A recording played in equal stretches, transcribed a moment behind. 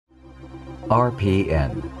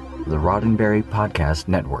RPN, the Roddenberry Podcast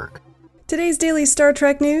Network. Today's daily Star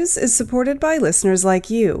Trek news is supported by listeners like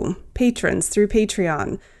you, patrons through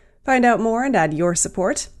Patreon. Find out more and add your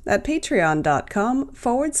support at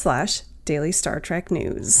patreon.com/Daily Star Trek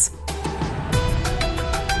News.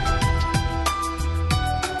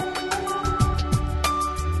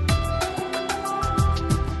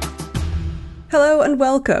 Hello and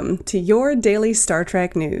welcome to your daily Star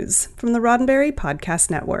Trek news from the Roddenberry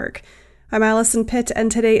Podcast Network. I'm Allison Pitt, and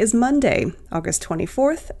today is Monday, August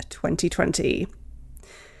 24th, 2020.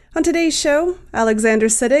 On today's show, Alexander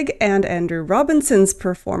Siddig and Andrew Robinson's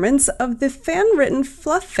performance of the fan-written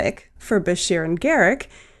fluff fic for Bashir and Garak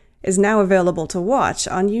is now available to watch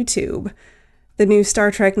on YouTube. The new Star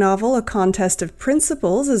Trek novel, A Contest of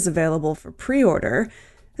Principles, is available for pre-order,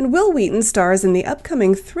 and Wil Wheaton stars in the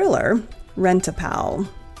upcoming thriller, Rent-a-Pal.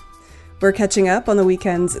 We're catching up on the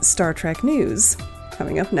weekend's Star Trek news,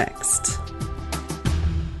 coming up next.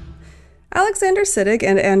 Alexander Siddig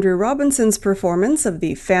and Andrew Robinson's performance of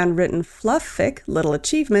the fan-written fluff fic, Little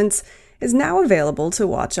Achievements, is now available to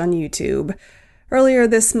watch on YouTube. Earlier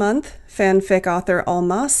this month, fanfic author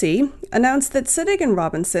Almasi announced that Siddig and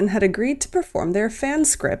Robinson had agreed to perform their fan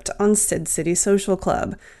script on Sid City Social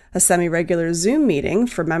Club, a semi-regular Zoom meeting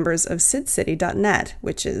for members of SidCity.net,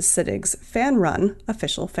 which is Siddig's fan-run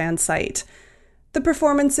official fan site. The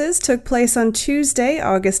performances took place on Tuesday,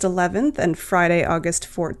 August 11th and Friday, August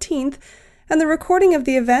 14th, and the recording of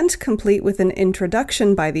the event, complete with an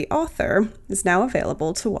introduction by the author, is now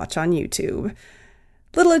available to watch on YouTube.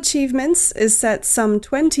 Little Achievements is set some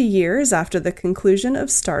 20 years after the conclusion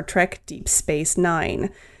of Star Trek Deep Space Nine,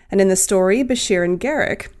 and in the story, Bashir and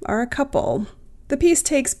Garak are a couple. The piece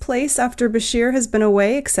takes place after Bashir has been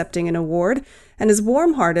away accepting an award, and his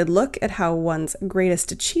warm-hearted look at how one's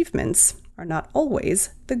greatest achievements are not always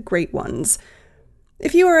the great ones.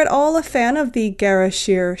 If you are at all a fan of the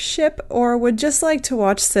Garak ship, or would just like to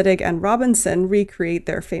watch Siddig and Robinson recreate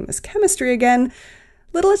their famous chemistry again,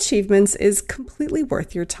 Little Achievements is completely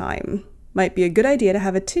worth your time. Might be a good idea to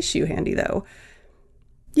have a tissue handy, though.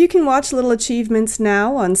 You can watch Little Achievements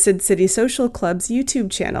now on Sid City Social Club's YouTube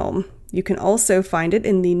channel. You can also find it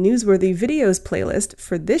in the Newsworthy Videos playlist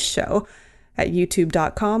for this show at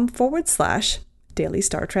youtube.com/Daily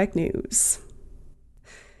Star Trek News.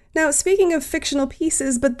 Now, speaking of fictional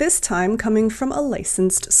pieces, but this time coming from a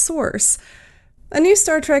licensed source. A new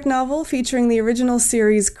Star Trek novel featuring the original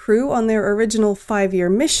series crew on their original 5-year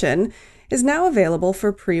mission is now available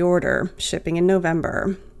for pre-order, shipping in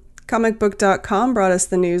November. Comicbook.com brought us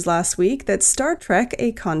the news last week that Star Trek: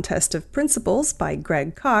 A Contest of Principles by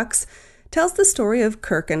Greg Cox tells the story of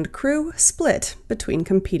Kirk and crew split between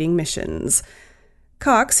competing missions.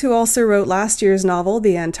 Cox, who also wrote last year's novel,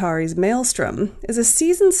 The Antares Maelstrom, is a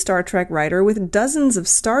seasoned Star Trek writer with dozens of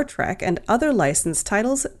Star Trek and other licensed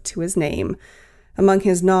titles to his name. Among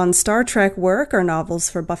his non-Star Trek work are novels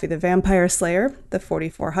for Buffy the Vampire Slayer, The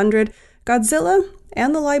 4400, Godzilla,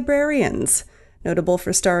 and The Librarians, notable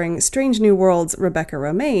for starring Strange New Worlds' Rebecca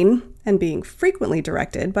Romaine and being frequently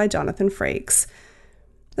directed by Jonathan Frakes.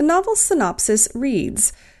 The novel's synopsis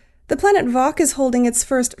reads, "The planet Vok is holding its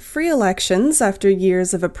first free elections after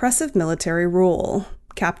years of oppressive military rule.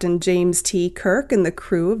 Captain James T. Kirk and the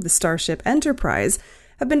crew of the Starship Enterprise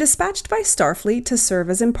have been dispatched by Starfleet to serve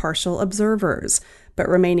as impartial observers, but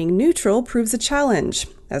remaining neutral proves a challenge,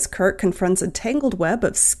 as Kirk confronts a tangled web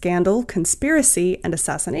of scandal, conspiracy, and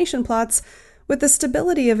assassination plots, with the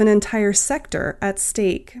stability of an entire sector at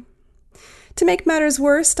stake. To make matters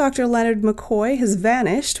worse, Dr. Leonard McCoy has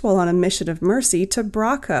vanished while on a mission of mercy to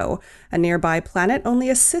Braco, a nearby planet only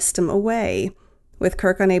a system away. With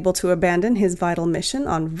Kirk unable to abandon his vital mission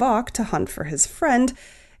on Vok to hunt for his friend,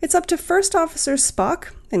 it's up to First Officer Spock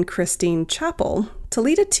and Christine Chapel to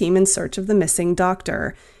lead a team in search of the missing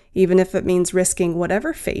doctor, even if it means risking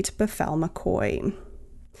whatever fate befell McCoy.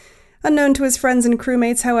 Unknown to his friends and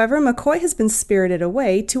crewmates, however, McCoy has been spirited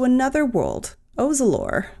away to another world,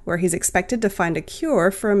 Ozalor, where he's expected to find a cure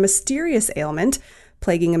for a mysterious ailment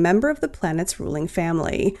plaguing a member of the planet's ruling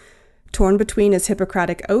family. Torn between his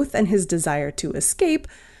Hippocratic oath and his desire to escape,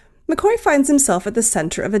 McCoy finds himself at the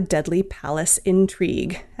center of a deadly palace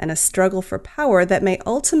intrigue and a struggle for power that may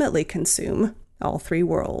ultimately consume all three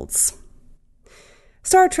worlds.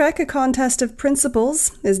 Star Trek: A Contest of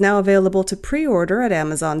Principles is now available to pre-order at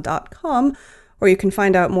Amazon.com, or you can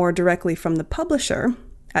find out more directly from the publisher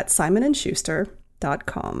at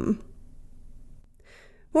SimonandSchuster.com.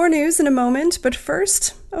 More news in a moment, but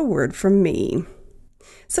first, a word from me.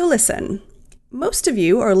 So listen, most of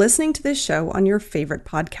you are listening to this show on your favorite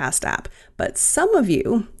podcast app, but some of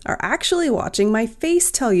you are actually watching my face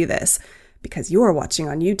tell you this, because you're watching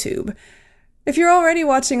on YouTube. If you're already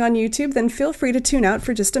watching on YouTube, then feel free to tune out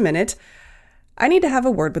for just a minute. I need to have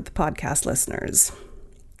a word with the podcast listeners.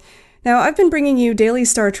 Now, I've been bringing you daily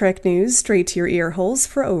Star Trek news straight to your ear holes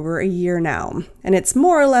for over a year now, and it's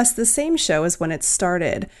more or less the same show as when it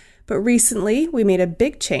started. But recently, we made a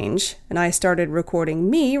big change, and I started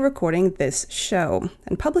recording this show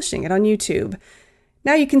and publishing it on YouTube.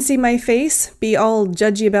 Now you can see my face, be all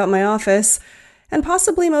judgy about my office, and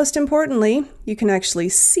possibly most importantly, you can actually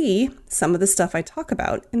see some of the stuff I talk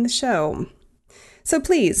about in the show. So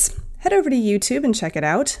please, head over to YouTube and check it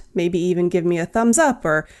out. Maybe even give me a thumbs up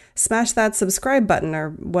or smash that subscribe button or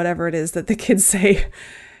whatever it is that the kids say.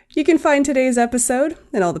 You can find today's episode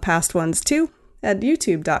and all the past ones too at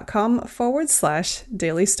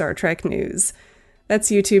youtube.com/Daily Star Trek News.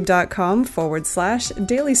 That's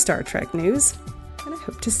youtube.com/Daily Star Trek News. And I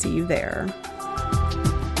hope to see you there.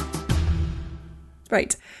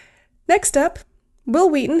 Right. Next up, Wil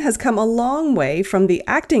Wheaton has come a long way from the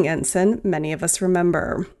acting ensign many of us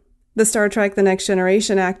remember. The Star Trek The Next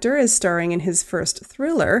Generation actor is starring in his first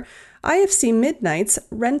thriller, IFC Midnight's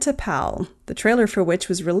Rent-A-Pal, the trailer for which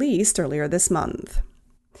was released earlier this month.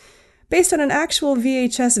 Based on an actual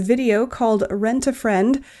VHS video called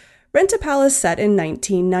Rent-A-Friend, Rent-A-Pal is set in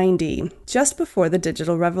 1990, just before the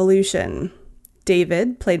digital revolution.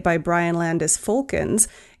 David, played by Brian Landis Fulkins,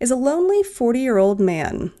 is a lonely 40-year-old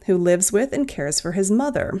man who lives with and cares for his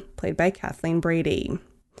mother, played by Kathleen Brady.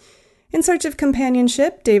 In search of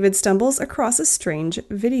companionship, David stumbles across a strange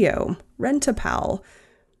video, Rent-A-Pal.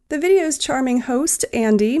 The video's charming host,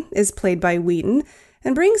 Andy, is played by Wheaton,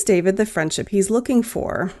 and brings David the friendship he's looking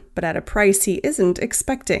for, but at a price he isn't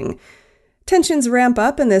expecting. Tensions ramp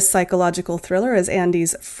up in this psychological thriller as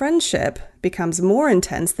Andy's friendship becomes more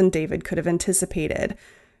intense than David could have anticipated.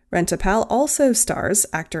 Rent-A-Pal also stars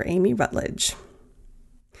actor Amy Rutledge.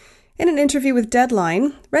 In an interview with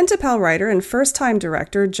Deadline, Rent-A-Pal writer and first-time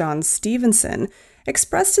director John Stevenson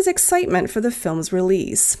expressed his excitement for the film's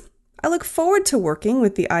release. "I look forward to working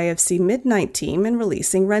with the IFC Midnight team and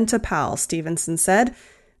releasing Rent-A-Pal," Stevenson said.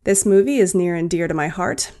 "This movie is near and dear to my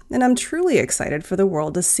heart, and I'm truly excited for the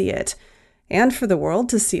world to see it. And for the world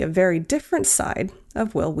to see a very different side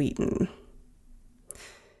of Wil Wheaton."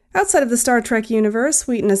 Outside of the Star Trek universe,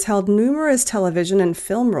 Wheaton has held numerous television and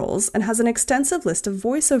film roles and has an extensive list of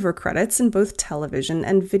voiceover credits in both television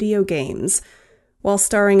and video games. While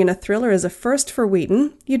starring in a thriller is a first for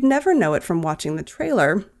Wheaton, you'd never know it from watching the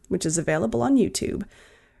trailer, which is available on YouTube.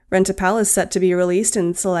 Rent-A-Pal is set to be released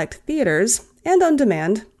in select theaters and on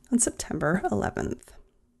demand on September 11th.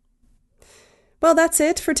 Well, that's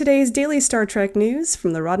it for today's daily Star Trek news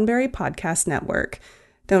from the Roddenberry Podcast Network.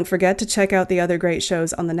 Don't forget to check out the other great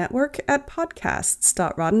shows on the network at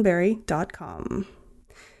podcasts.roddenberry.com.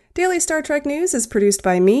 Daily Star Trek News is produced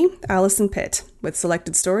by me, Allison Pitt, with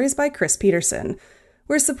selected stories by Chris Peterson.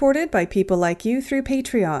 We're supported by people like you through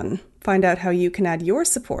Patreon. Find out how you can add your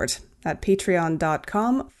support at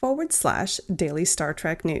patreon.com/Daily Star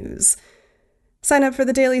Trek News. Sign up for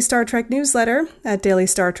the Daily Star Trek newsletter at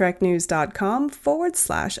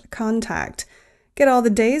dailystartreknews.com/contact. Get all the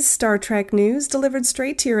day's Star Trek news delivered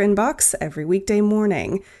straight to your inbox every weekday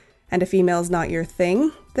morning. And if email's not your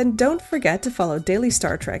thing, then don't forget to follow Daily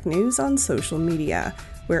Star Trek News on social media.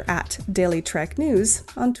 We're at Daily Trek News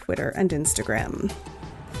on Twitter and Instagram.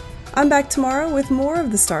 I'm back tomorrow with more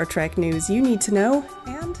of the Star Trek news you need to know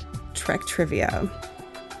and Trek trivia.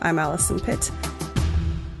 I'm Allison Pitt.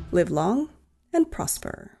 Live long and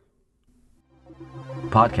prosper.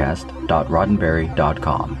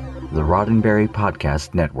 Podcast.roddenberry.com, the Roddenberry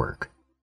Podcast Network.